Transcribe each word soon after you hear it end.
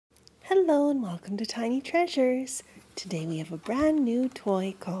Hello and welcome to Tiny Treasures. Today we have a brand new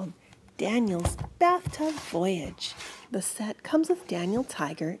toy called Daniel's Bathtub Voyage. The set comes with Daniel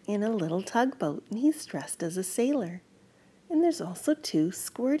Tiger in a little tugboat and he's dressed as a sailor. And there's also two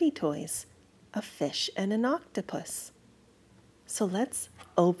squirty toys, a fish and an octopus. So let's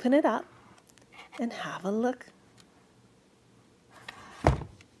open it up and have a look.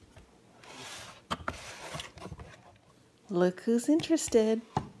 Look who's interested.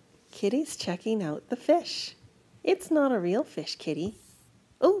 Kitty's checking out the fish. It's not a real fish, Kitty.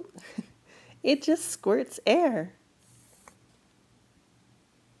 Oh, it just squirts air.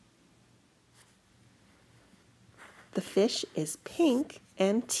 The fish is pink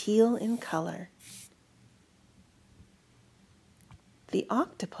and teal in color. The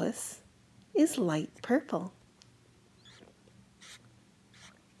octopus is light purple.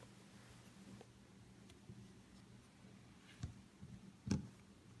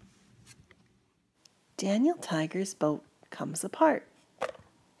 Daniel Tiger's boat comes apart.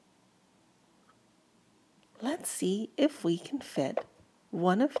 Let's see if we can fit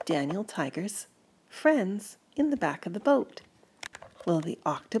one of Daniel Tiger's friends in the back of the boat. Will the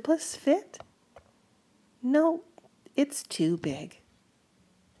octopus fit? No, it's too big.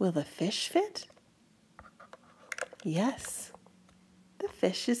 Will the fish fit? Yes, the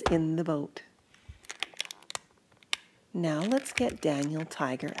fish is in the boat. Now let's get Daniel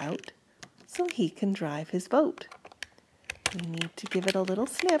Tiger out so he can drive his boat. We need to give it a little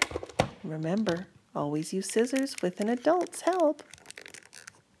snip. Remember, always use scissors with an adult's help.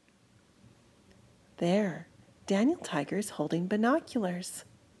 There, Daniel Tiger is holding binoculars.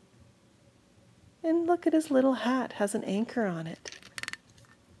 And look at his little hat, has an anchor on it.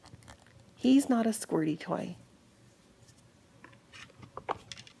 He's not a squirty toy.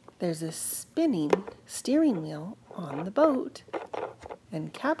 There's a spinning steering wheel on the boat.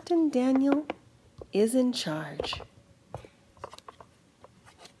 And Captain Daniel is in charge.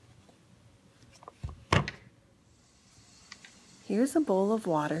 Here's a bowl of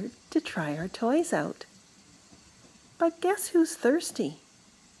water to try our toys out. But guess who's thirsty?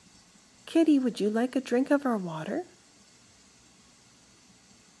 Kitty, would you like a drink of our water?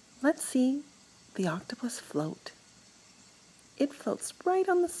 Let's see the octopus float. It floats right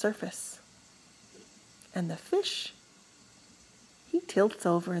on the surface. And the fish, he tilts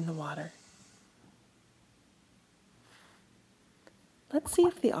over in the water. Let's see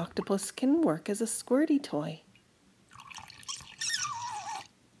if the octopus can work as a squirty toy.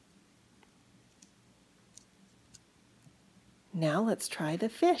 Now let's try the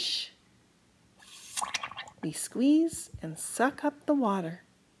fish. We squeeze and suck up the water.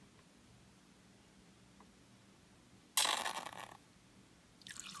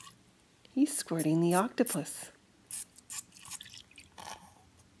 He's squirting the octopus.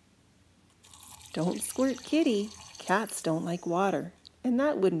 Don't squirt Kitty. Cats don't like water, and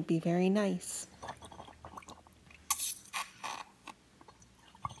that wouldn't be very nice.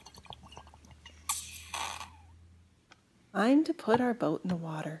 Time to put our boat in the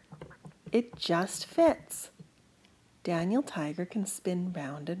water. It just fits. Daniel Tiger can spin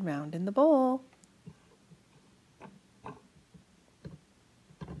round and round in the bowl.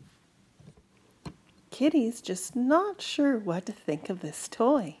 Kitty's just not sure what to think of this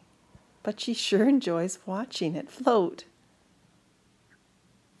toy, but she sure enjoys watching it float.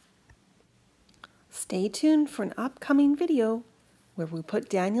 Stay tuned for an upcoming video where we put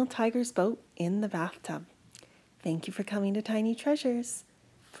Daniel Tiger's boat in the bathtub. Thank you for coming to Tiny Treasures.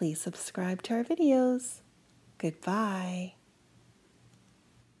 Please subscribe to our videos. Goodbye.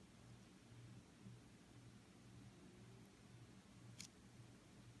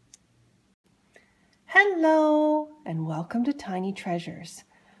 Hello and welcome to Tiny Treasures.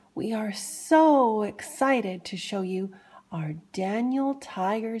 We are so excited to show you our Daniel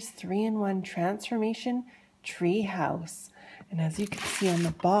Tiger's 3-in-1 transformation tree house. And as you can see on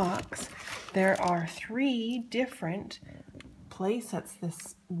the box, there are 3 different play sets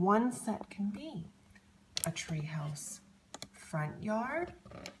this one set can be. A tree house front yard,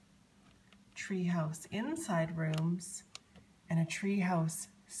 tree house inside rooms, and a tree house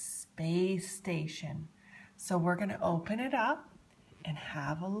space station. So we're going to open it up and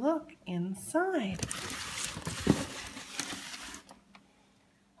have a look inside.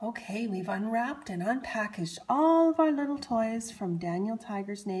 Okay, we've unwrapped and unpackaged all of our little toys from Daniel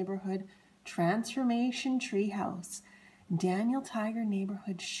Tiger's Neighborhood Transformation Treehouse. Daniel Tiger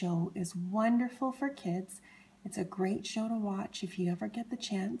Neighborhood show is wonderful for kids. It's a great show to watch if you ever get the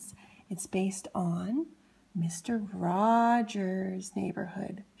chance. It's based on Mr. Rogers'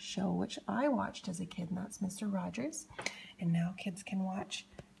 Neighborhood show, which I watched as a kid, and that's Mr. Rogers. And now kids can watch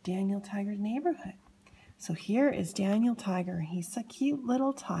Daniel Tiger's Neighborhood. So here is Daniel Tiger. He's a cute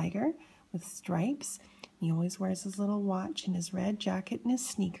little tiger with stripes. He always wears his little watch and his red jacket and his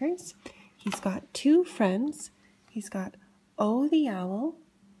sneakers. He's got two friends. He's got O the Owl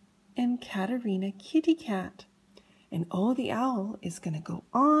and Katerina Kitty Cat. And O the Owl is going to go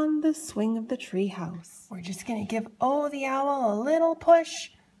on the swing of the treehouse. We're just going to give O the Owl a little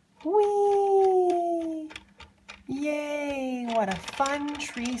push. Whee! Yay! What a fun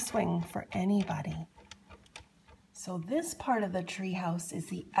tree swing for anybody. So this part of the treehouse is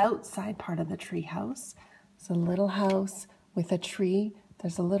the outside part of the treehouse. It's a little house with a tree.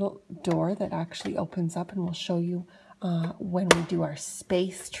 There's a little door that actually opens up, and we'll show you when we do our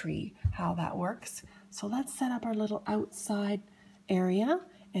space tree how that works. So let's set up our little outside area.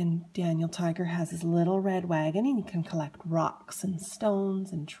 And Daniel Tiger has his little red wagon, and he can collect rocks and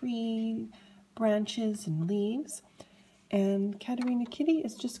stones and tree branches and leaves. And Katerina Kitty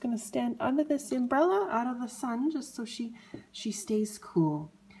is just going to stand under this umbrella out of the sun just so she stays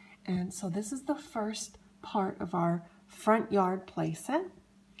cool. And so this is the first part of our front yard play set.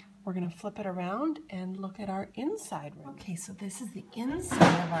 We're going to flip it around and look at our inside room. Okay, so this is the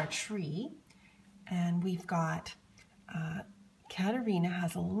inside of our tree. And we've got, Katerina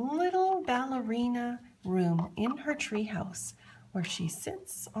has a little ballerina room in her tree house where she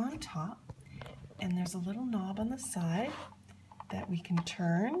sits on top. And there's a little knob on the side that we can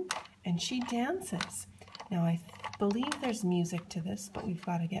turn, and she dances. Now I believe there's music to this, but we've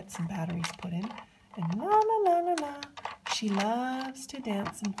got to get some batteries put in. And la la la la la, she loves to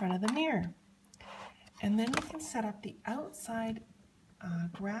dance in front of the mirror. And then we can set up the outside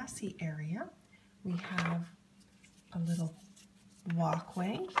grassy area. We have a little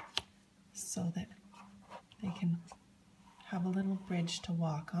walkway so that they can have a little bridge to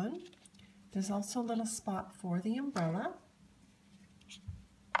walk on. There's also a little spot for the umbrella,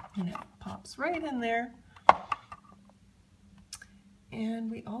 and it pops right in there.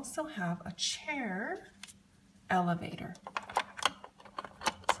 And we also have a chair elevator.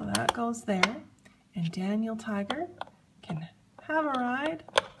 So that goes there, and Daniel Tiger can have a ride,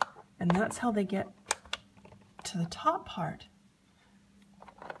 and that's how they get to the top part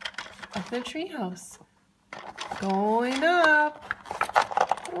of the treehouse. Going up.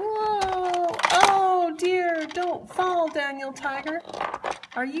 Whoa! Oh dear, don't fall, Daniel Tiger.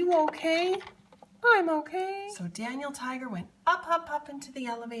 Are you okay? I'm okay. So Daniel Tiger went up, up, up into the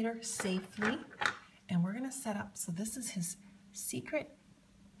elevator safely. And we're going to set up, so this is his secret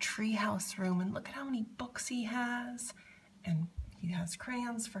treehouse room. And look at how many books he has. And he has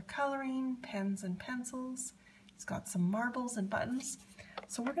crayons for coloring, pens and pencils. He's got some marbles and buttons.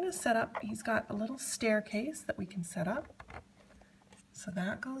 So we're going to set up, he's got a little staircase that we can set up. So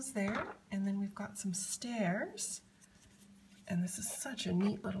that goes there, and then we've got some stairs, and this is such a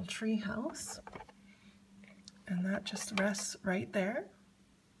neat little tree house, and that just rests right there.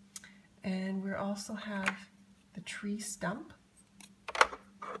 And we also have the tree stump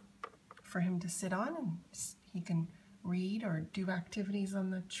for him to sit on, and he can read or do activities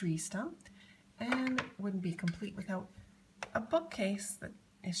on the tree stump, and it wouldn't be complete without a bookcase that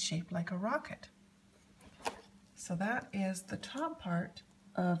is shaped like a rocket. So that is the top part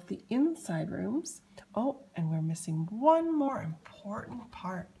of the inside rooms. Oh, and we're missing one more important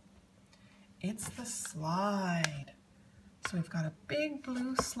part. It's the slide. So we've got a big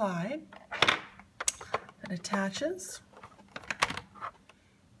blue slide that attaches.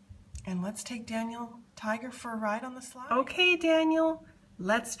 And let's take Daniel Tiger for a ride on the slide. Okay, Daniel,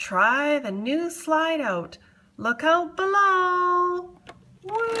 let's try the new slide out. Look out below.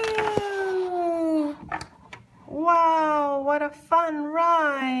 Woo! Wow, what a fun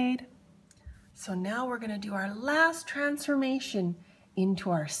ride. So now we're going to do our last transformation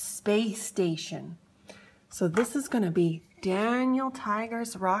into our space station. So this is going to be Daniel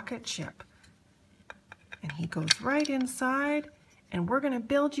Tiger's rocket ship. And he goes right inside, and we're going to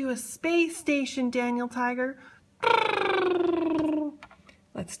build you a space station, Daniel Tiger.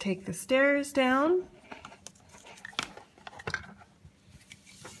 Let's take the stairs down.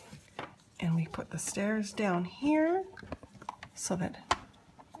 And we put the stairs down here so that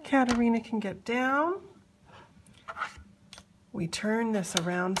Katerina can get down. We turn this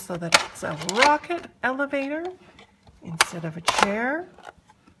around so that it's a rocket elevator instead of a chair.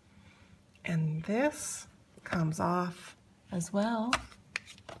 And this comes off as well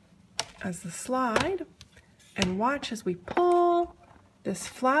as the slide. And watch as we pull this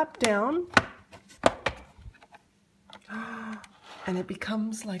flap down, and it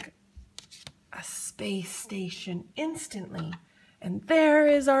becomes like a space station instantly. And there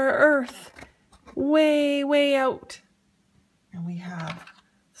is our Earth, way, way out. And we have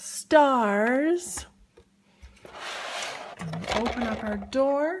stars. And we open up our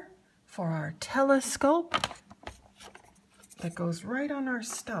door for our telescope that goes right on our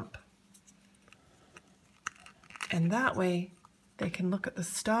stump. And that way they can look at the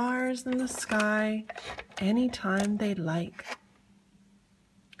stars in the sky anytime they like.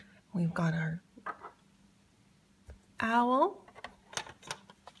 We've got our owl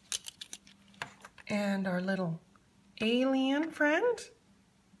and our little alien friend.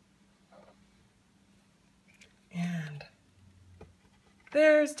 And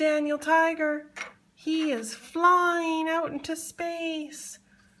there's Daniel Tiger. He is flying out into space.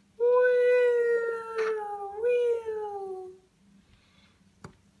 Woo, woo.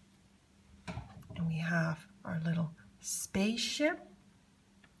 And we have our little spaceship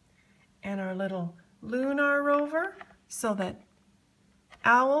and our little lunar rover so that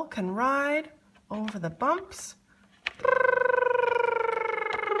Owl can ride over the bumps.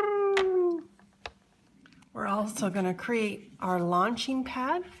 We're also going to create our launching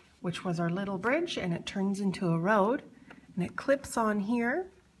pad, which was our little bridge, and it turns into a road, and it clips on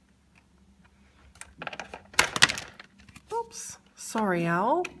here. Oops, sorry,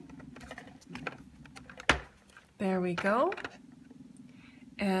 Owl. There we go.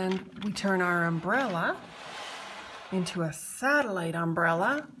 And we turn our umbrella into a satellite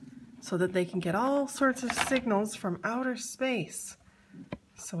umbrella so that they can get all sorts of signals from outer space.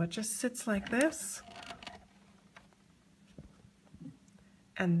 So it just sits like this.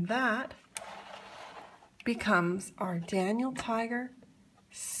 And that becomes our Daniel Tiger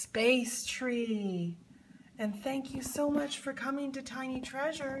space tree. And thank you so much for coming to Tiny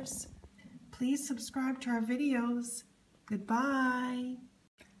Treasures. Please subscribe to our videos. Goodbye.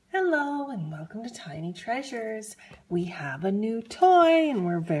 Hello and welcome to Tiny Treasures. We have a new toy and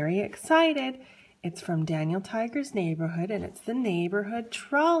we're very excited. It's from Daniel Tiger's Neighborhood and it's the Neighborhood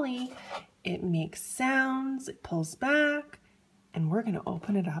trolley. It makes sounds, it pulls back, and we're going to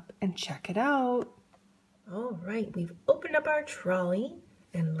open it up and check it out. All right, we've opened up our trolley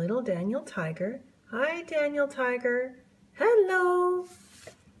and little Daniel Tiger. Hi, Daniel Tiger. Hello.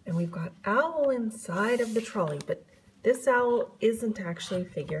 And we've got Owl inside of the trolley, but this owl isn't actually a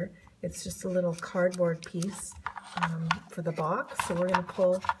figure. It's just a little cardboard piece for the box. So we're going to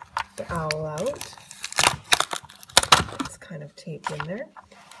pull the owl out. It's kind of taped in there.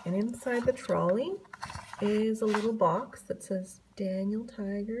 And inside the trolley is a little box that says Daniel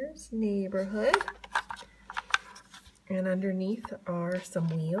Tiger's Neighborhood. And underneath are some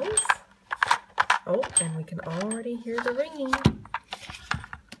wheels. Oh, and we can already hear the ringing.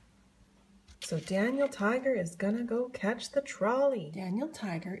 So Daniel Tiger is gonna go catch the trolley. Daniel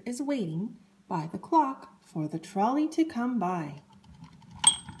Tiger is waiting by the clock for the trolley to come by.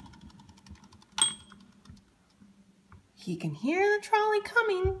 He can hear the trolley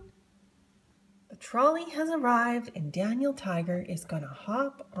coming. The trolley has arrived and Daniel Tiger is gonna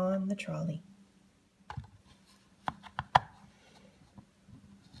hop on the trolley.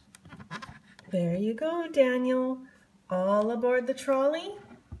 There you go, Daniel. All aboard the trolley.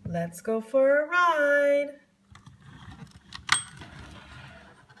 Let's go for a ride.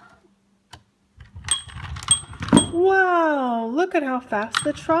 Wow, look at how fast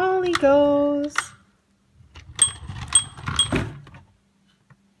the trolley goes.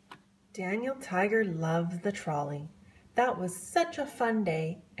 Daniel Tiger loves the trolley. That was such a fun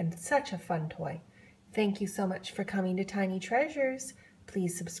day and such a fun toy. Thank you so much for coming to Tiny Treasures.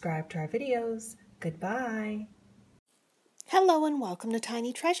 Please subscribe to our videos. Goodbye. Hello and welcome to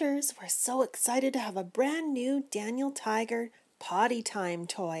Tiny Treasures. We're so excited to have a brand new Daniel Tiger Potty Time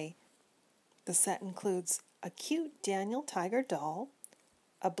toy. The set includes a cute Daniel Tiger doll,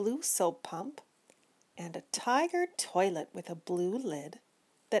 a blue soap pump, and a tiger toilet with a blue lid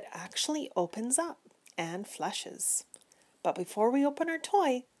that actually opens up and flushes. But before we open our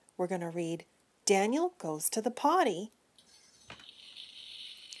toy, we're going to read Daniel Goes to the Potty.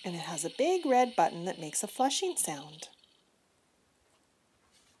 And it has a big red button that makes a flushing sound.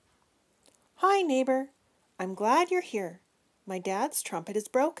 Hi, neighbor. I'm glad you're here. My dad's trumpet is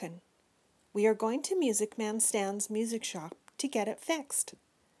broken. We are going to Music Man Stan's music shop to get it fixed.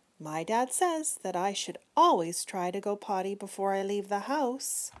 My dad says that I should always try to go potty before I leave the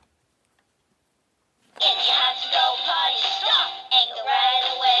house. If you have to go potty, stop and go right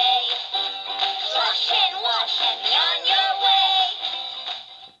away. Flush and wash and be on your way.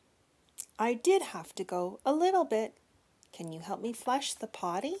 I did have to go a little bit. Can you help me flush the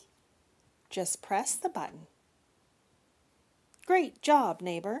potty? Just press the button. Great job,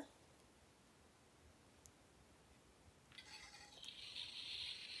 neighbor.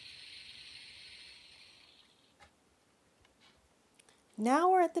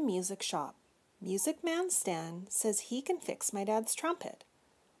 Now we're at the music shop. Music man Stan says he can fix my dad's trumpet.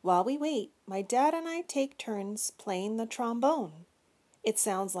 While we wait, my dad and I take turns playing the trombone. It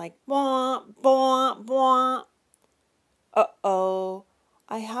sounds like bwah, bwah, bwah. Uh-oh,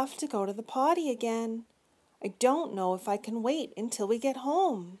 I have to go to the potty again. I don't know if I can wait until we get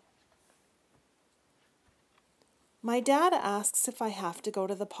home. My dad asks if I have to go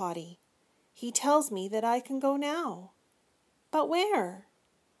to the potty. He tells me that I can go now. But where?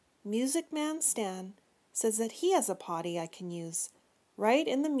 Music man Stan says that he has a potty I can use right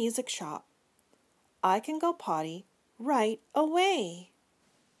in the music shop. I can go potty right away.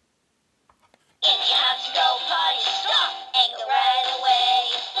 If you have to go potty, stop and go right away.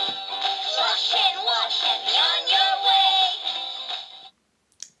 Flush and wash and be on your way.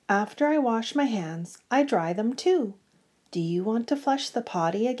 After I wash my hands, I dry them too. Do you want to flush the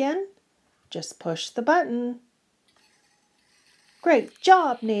potty again? Just push the button. Great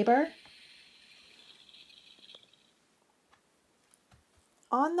job, neighbor!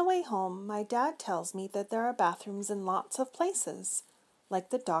 On the way home, my dad tells me that there are bathrooms in lots of places,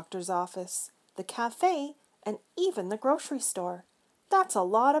 like the doctor's office, the cafe, and even the grocery store. That's a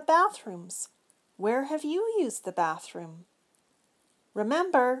lot of bathrooms. Where have you used the bathroom?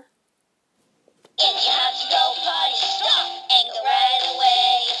 Remember, If you have to go potty, stop and go right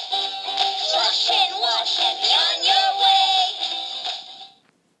away. Flush and wash and be on your way.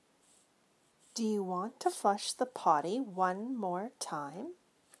 do you want to flush the potty one more time?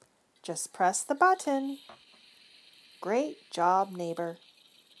 Just press the button. Great job, neighbor.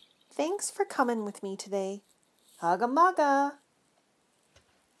 Thanks for coming with me today. Hugga mugga.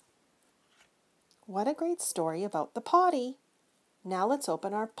 What a great story about the potty. Now let's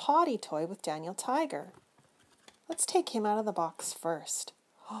open our potty toy with Daniel Tiger. Let's take him out of the box first.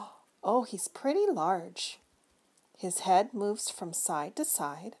 Oh, he's pretty large. His head moves from side to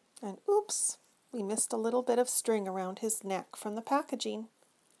side, and oops, we missed a little bit of string around his neck from the packaging.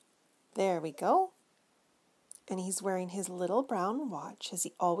 There we go. And he's wearing his little brown watch, as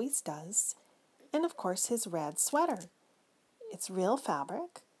he always does, and of course his red sweater. It's real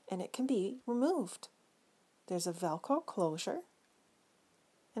fabric, and it can be removed. There's a Velcro closure,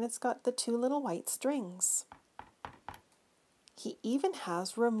 and it's got the two little white strings. He even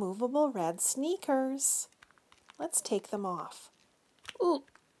has removable red sneakers. Let's take them off. Ooh,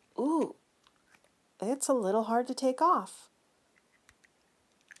 it's a little hard to take off.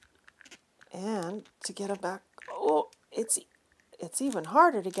 And to get them back, it's even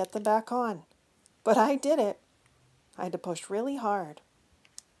harder to get them back on. But I did it. I had to push really hard.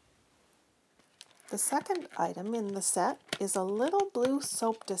 The second item in the set is a little blue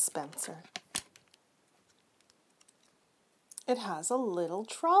soap dispenser. It has a little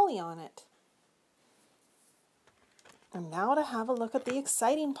trolley on it. And now to have a look at the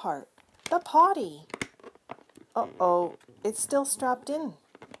exciting part, the potty. Uh-oh, it's still strapped in.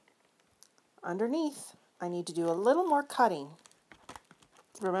 Underneath, I need to do a little more cutting.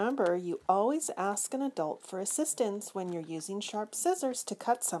 Remember, you always ask an adult for assistance when you're using sharp scissors to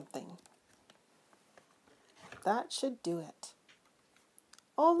cut something. That should do it.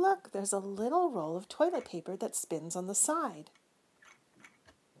 Oh look, there's a little roll of toilet paper that spins on the side.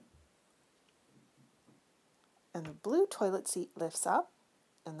 And the blue toilet seat lifts up,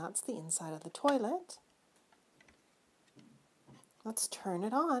 and that's the inside of the toilet. Let's turn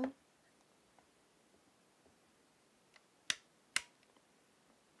it on.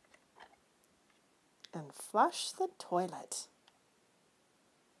 And flush the toilet.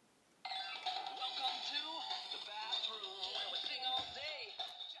 Welcome to the bathroom. We sing all day.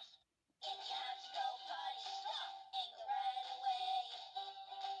 If you have to go potty, stop and go right away.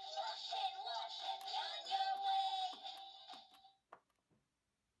 Flush and wash and be on your way.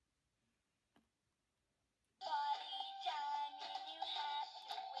 Potty time and you have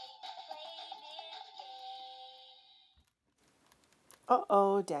to wait. Play this game.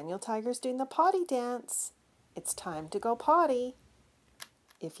 Uh-oh, Daniel Tiger's doing the potty dance. It's time to go potty.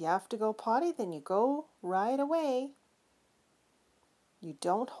 If you have to go potty, then you go right away. You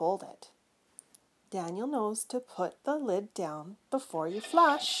don't hold it. Daniel knows to put the lid down before you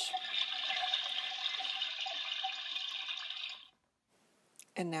flush.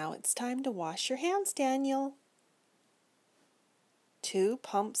 And now it's time to wash your hands, Daniel. 2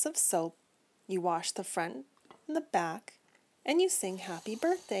 pumps of soap. You wash the front and the back, and you sing happy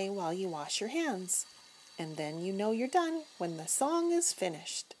birthday while you wash your hands. And then you know you're done when the song is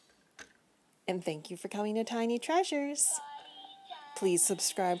finished. And thank you for coming to Tiny Treasures. Please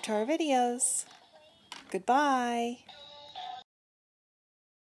subscribe to our videos. Goodbye.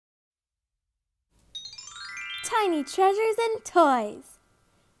 Tiny Treasures and Toys.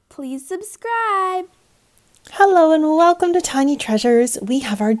 Please subscribe. Hello and welcome to Tiny Treasures. We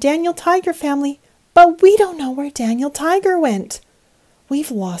have our Daniel Tiger family, but we don't know where Daniel Tiger went. We've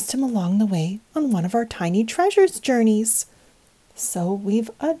lost him along the way on one of our Tiny Treasures journeys. So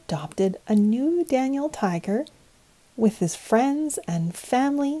we've adopted a new Daniel Tiger with his friends and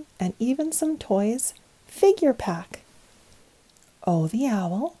family and even some toys figure pack. Oh the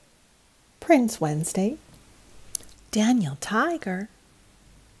Owl, Prince Wednesday, Daniel Tiger,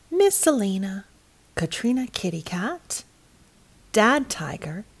 Miss Selena, Katrina Kitty Cat, Dad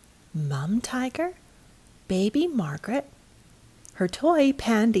Tiger, Mum Tiger, Baby Margaret, her toy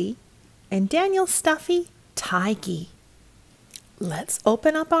Pandy, and Daniel's stuffy Tiggy. Let's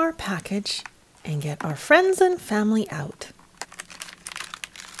open up our package and get our friends and family out.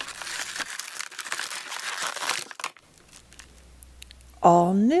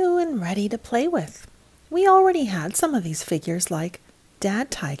 All new and ready to play with. We already had some of these figures like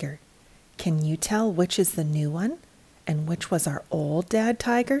Dad Tiger. Can you tell which is the new one and which was our old Dad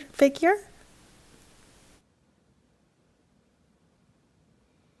Tiger figure?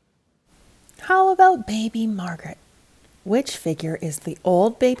 How about Baby Margaret? Which figure is the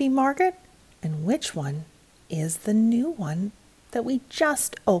old Baby Margaret and which one is the new one that we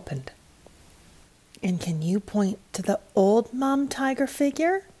just opened? And can you point to the old Mum Tiger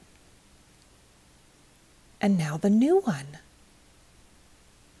figure? And now the new one.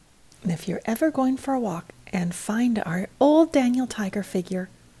 And if you're ever going for a walk and find our old Daniel Tiger figure,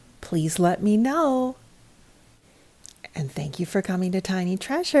 please let me know. And thank you for coming to Tiny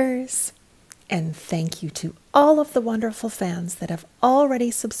Treasures. And thank you to all of the wonderful fans that have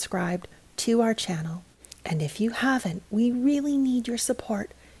already subscribed to our channel. And if you haven't, we really need your support.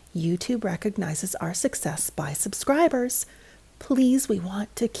 YouTube recognizes our success by subscribers. Please, we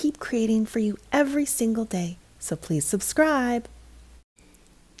want to keep creating for you every single day, so please subscribe.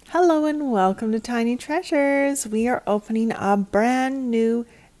 Hello and welcome to Tiny Treasures. We are opening a brand new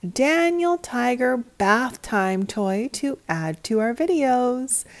Daniel Tiger bath time toy to add to our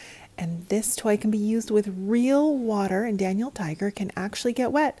videos. And this toy can be used with real water, and Daniel Tiger can actually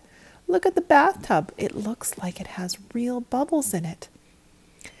get wet. Look at the bathtub. It looks like it has real bubbles in it.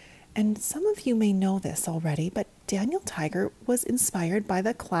 And some of you may know this already, but Daniel Tiger was inspired by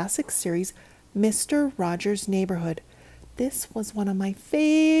the classic series Mr. Rogers' Neighborhood. This was one of my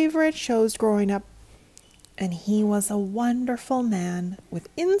favorite shows growing up, and he was a wonderful man with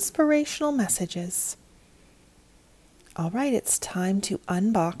inspirational messages. All right, it's time to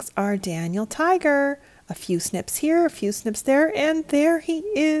unbox our Daniel Tiger. A few snips here, a few snips there, and there he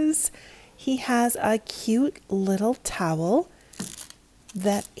is. He has a cute little towel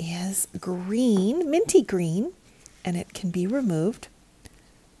that is green, minty green, and it can be removed.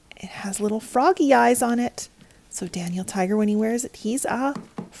 It has little froggy eyes on it. So Daniel Tiger, when he wears it, he's a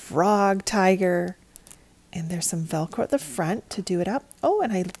frog tiger. And there's some Velcro at the front to do it up. Oh,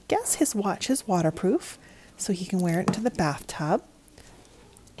 and I guess his watch is waterproof, so he can wear it into the bathtub.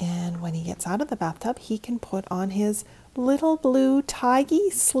 And when he gets out of the bathtub, he can put on his little blue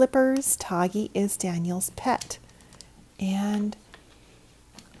Tiggy slippers. Tiggy is Daniel's pet. And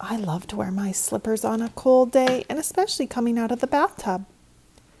I love to wear my slippers on a cold day, and especially coming out of the bathtub.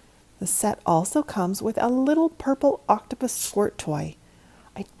 The set also comes with a little purple octopus squirt toy.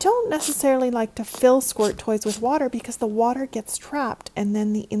 I don't necessarily like to fill squirt toys with water because the water gets trapped and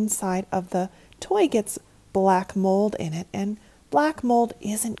then the inside of the toy gets black mold in it, and black mold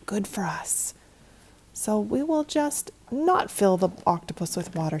isn't good for us. So we will just not fill the octopus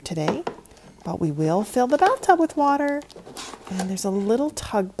with water today, but we will fill the bathtub with water. And there's a little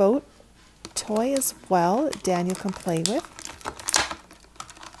tugboat toy as well that Daniel can play with.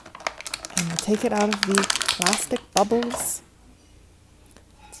 And we'll take it out of the plastic bubbles.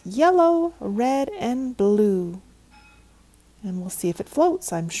 It's yellow, red, and blue. And we'll see if it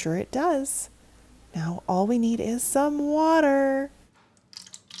floats. I'm sure it does. Now all we need is some water.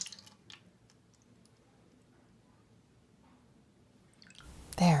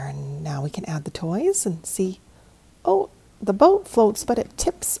 There, and now we can add the toys and see. Oh, the boat floats, but it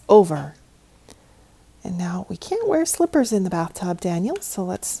tips over. And now we can't wear slippers in the bathtub, Daniel, so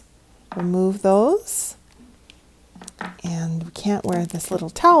let's remove those. And we can't wear this little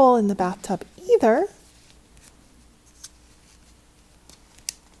towel in the bathtub either.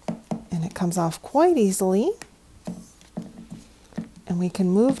 And it comes off quite easily. And we can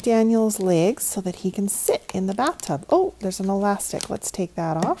move Daniel's legs so that he can sit in the bathtub. Oh, there's an elastic. Let's take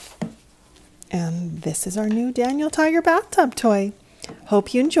that off. And this is our new Daniel Tiger bathtub toy.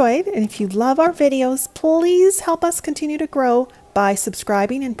 Hope you enjoyed, and if you love our videos, please help us continue to grow by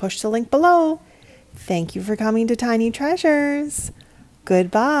subscribing and push the link below. Thank you for coming to Tiny Treasures.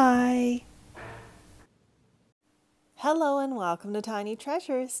 Goodbye. Hello and welcome to Tiny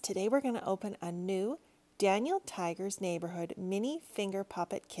Treasures. Today we're going to open a new Daniel Tiger's Neighborhood mini finger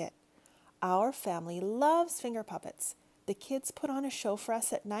puppet kit. Our family loves finger puppets. The kids put on a show for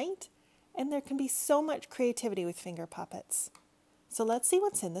us at night, and there can be so much creativity with finger puppets. So let's see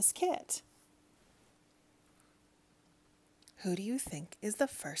what's in this kit. Who do you think is the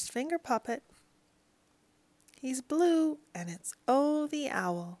first finger puppet? He's blue, and it's Oh the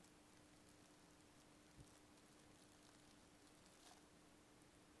Owl.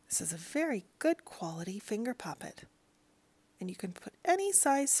 This is a very good quality finger puppet, and you can put any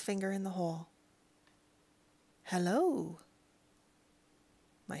size finger in the hole. Hello.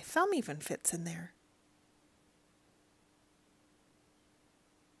 My thumb even fits in there.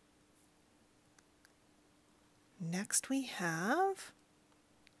 Next we have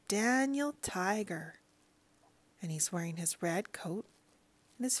Daniel Tiger, and he's wearing his red coat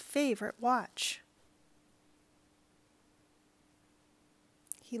and his favorite watch.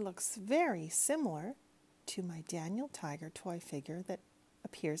 He looks very similar to my Daniel Tiger toy figure that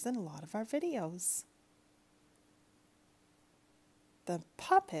appears in a lot of our videos. The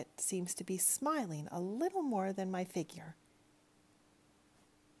puppet seems to be smiling a little more than my figure.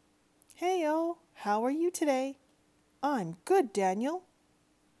 Hey-o, how are you today? I'm good, Daniel.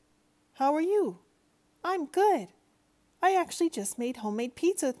 How are you? I'm good. I actually just made homemade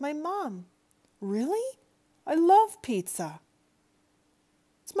pizza with my mom. Really? I love pizza.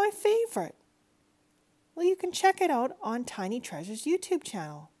 It's my favorite. Well, you can check it out on Tiny Treasures YouTube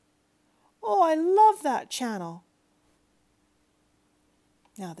channel. Oh, I love that channel.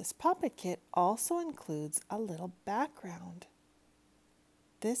 Now, this puppet kit also includes a little background.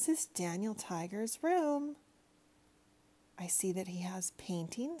 This is Daniel Tiger's room. I see that he has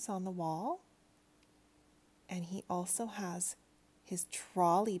paintings on the wall, and he also has his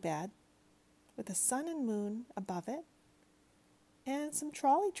trolley bed with a sun and moon above it, and some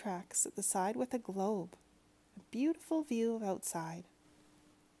trolley tracks at the side with a globe. A beautiful view of outside.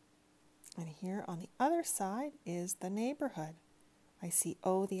 And here on the other side is the neighborhood. I see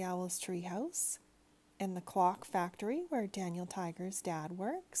Oh the Owl's treehouse and the clock factory where Daniel Tiger's dad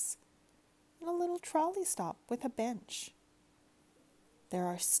works, and a little trolley stop with a bench. There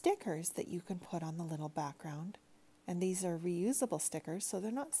are stickers that you can put on the little background, and these are reusable stickers, so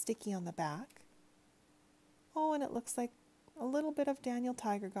they're not sticky on the back. Oh, and it looks like a little bit of Daniel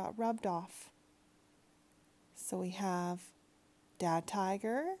Tiger got rubbed off. So we have Dad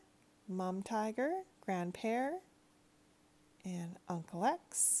Tiger, Mom Tiger, Grandpere, and Uncle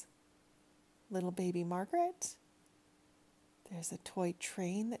X, little baby Margaret. There's a toy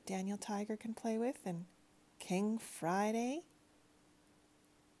train that Daniel Tiger can play with, and King Friday.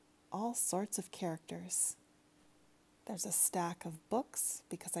 All sorts of characters. There's a stack of books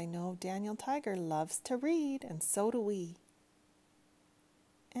because I know Daniel Tiger loves to read, and so do we.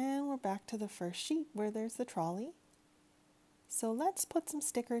 And we're back to the first sheet where there's the trolley. So let's put some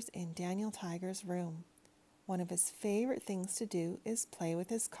stickers in Daniel Tiger's room. One of his favorite things to do is play with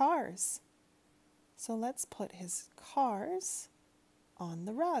his cars. So let's put his cars on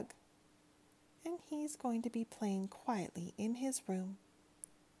the rug. And he's going to be playing quietly in his room.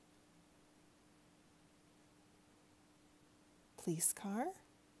 Police car.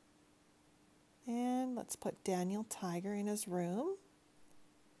 And let's put Daniel Tiger in his room.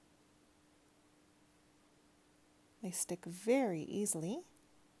 They stick very easily.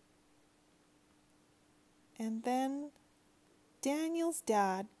 And then Daniel's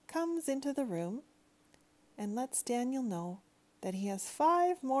dad comes into the room and lets Daniel know that he has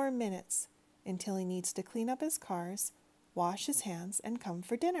 5 more minutes until he needs to clean up his cars, wash his hands, and come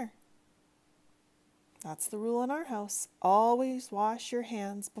for dinner. That's the rule in our house. Always wash your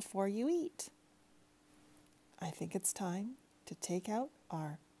hands before you eat. I think it's time to take out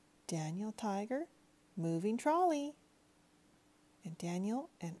our Daniel Tiger moving trolley. And Daniel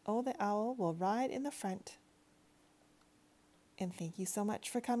and Oh the Owl will ride in the front. And thank you so much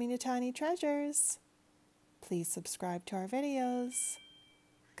for coming to Tiny Treasures. Please subscribe to our videos.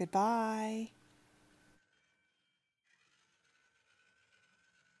 Goodbye.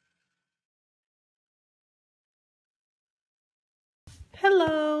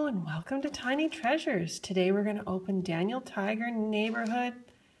 Hello and welcome to Tiny Treasures. Today we're going to open Daniel Tiger Neighborhood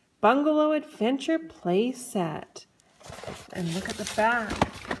Bungalow Adventure play set. And look at the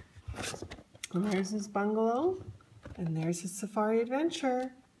back. And there's his bungalow. And there's his safari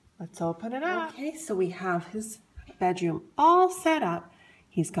adventure. Let's open it up. Okay, so we have his bedroom all set up.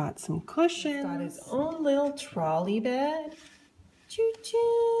 He's got some cushions. He's got his own little trolley bed.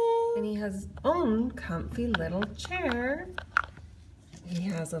 Choo-choo. And he has his own comfy little chair. He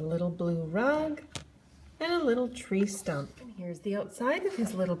has a little blue rug and a little tree stump. And here's the outside of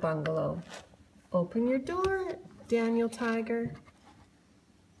his little bungalow. Open your door, Daniel Tiger.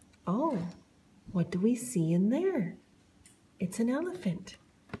 Oh, what do we see in there? It's an elephant.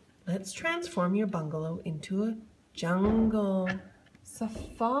 Let's transform your bungalow into a jungle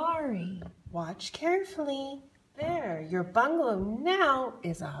safari. Watch carefully. There, your bungalow now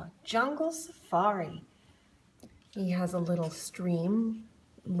is a jungle safari. He has a little stream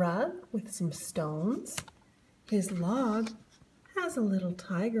rug with some stones. His log has a little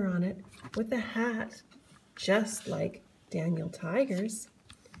tiger on it with a hat, just like Daniel Tiger's.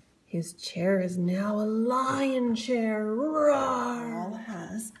 His chair is now a lion chair. Roar! All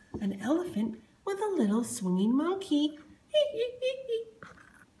has an elephant with a little swinging monkey.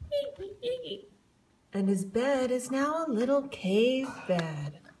 And his bed is now a little cave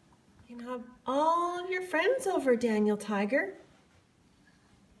bed. You can have all your friends over, Daniel Tiger.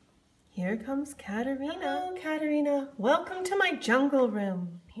 Here comes Katerina. Hello, Katerina. Welcome to my jungle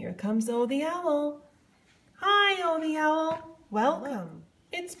room. Here comes O the Owl. Hi, O the Owl. Welcome.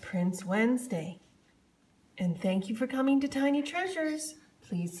 It's Prince Wednesday. And thank you for coming to Tiny Treasures.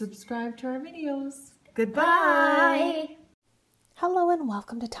 Please subscribe to our videos. Goodbye. Bye. Hello and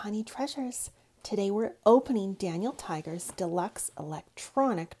welcome to Tiny Treasures. Today we're opening Daniel Tiger's deluxe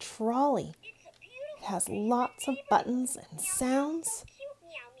electronic trolley. It has lots of buttons and sounds,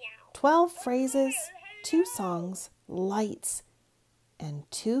 12 phrases, 2 songs, lights, and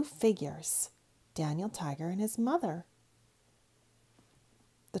 2 figures, Daniel Tiger and his mother.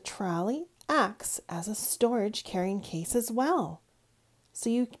 The trolley acts as a storage carrying case as well,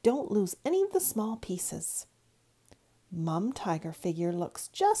 so you don't lose any of the small pieces. Mum Tiger figure looks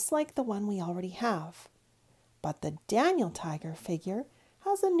just like the one we already have, but the Daniel Tiger figure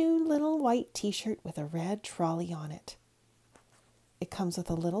has a new little white t-shirt with a red trolley on it. It comes with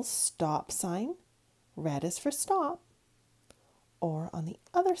a little stop sign. Red is for stop. Or on the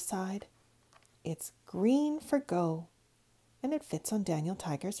other side, it's green for go, and it fits on Daniel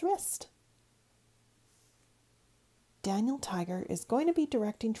Tiger's wrist. Daniel Tiger is going to be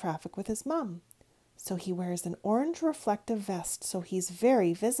directing traffic with his mum, so he wears an orange reflective vest so he's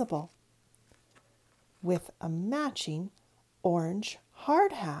very visible, with a matching orange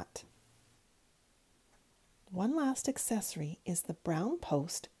hard hat. One last accessory is the brown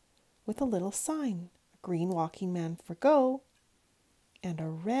post with a little sign, a green walking man for go, and a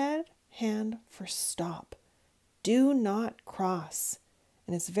red hand for stop. Do not cross.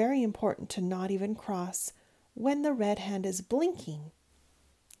 And it's very important to not even cross when the red hand is blinking.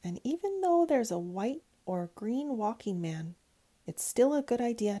 And even though there's a white or green walking man, it's still a good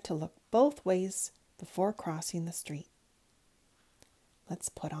idea to look both ways before crossing the street. Let's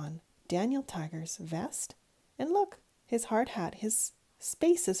put on Daniel Tiger's vest, and look, his hard hat, his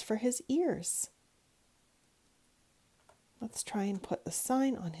spaces for his ears. Let's try and put the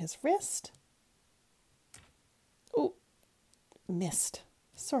sign on his wrist. Oh, missed.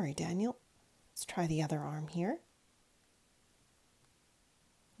 Sorry, Daniel. Let's try the other arm here.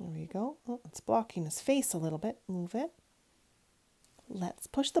 There we go. Oh, it's blocking his face a little bit. Move it. Let's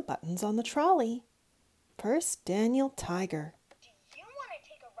push the buttons on the trolley. First, Daniel Tiger. Do you want to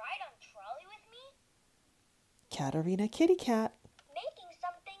take a ride on trolley with me? Katerina Kitty Cat. Making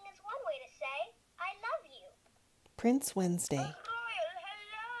something is one way to say, I love you. Prince Wednesday.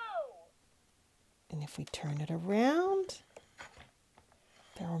 Hello. And if we turn it around,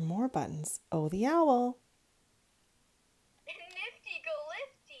 there are more buttons. Oh, the Owl. Nifty go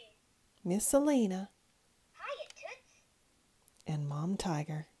lifty. Miss Elena. Hiya, Toots. And Mom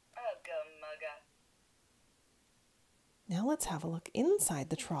Tiger. Ugga mugga. Now let's have a look inside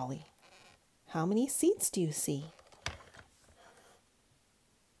the trolley. How many seats do you see?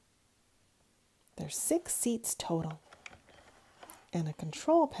 There's 6 seats total, and a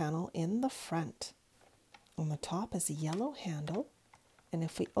control panel in the front. On the top is a yellow handle, and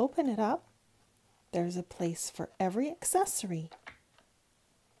if we open it up, there's a place for every accessory.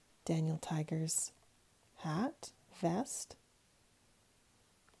 Daniel Tiger's hat, vest,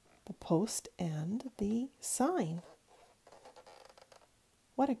 the post, and the sign.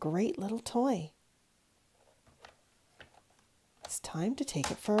 What a great little toy. It's time to take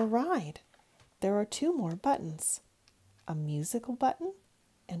it for a ride. There are 2 more buttons, a musical button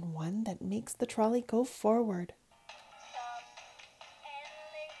and one that makes the trolley go forward.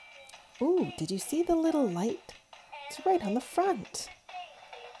 Ooh, did you see the little light? It's right on the front.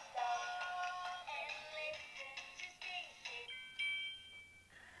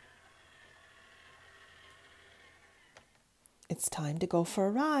 It's time to go for a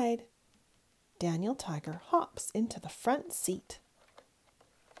ride. Daniel Tiger hops into the front seat.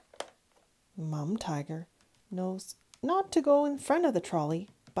 Mom Tiger knows not to go in front of the trolley,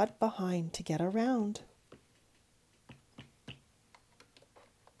 but behind to get around.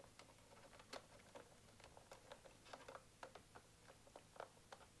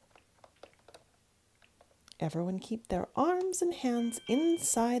 Everyone keep their arms and hands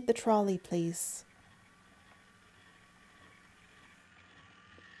inside the trolley, please.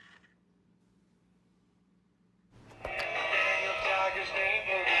 Daniel Tiger's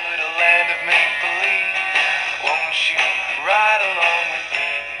neighborhood, a land of make-believe. Won't you ride along with me?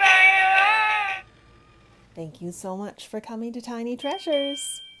 Ride along! Thank you so much for coming to Tiny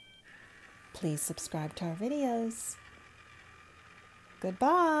Treasures. Please subscribe to our videos.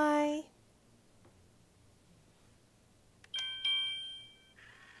 Goodbye.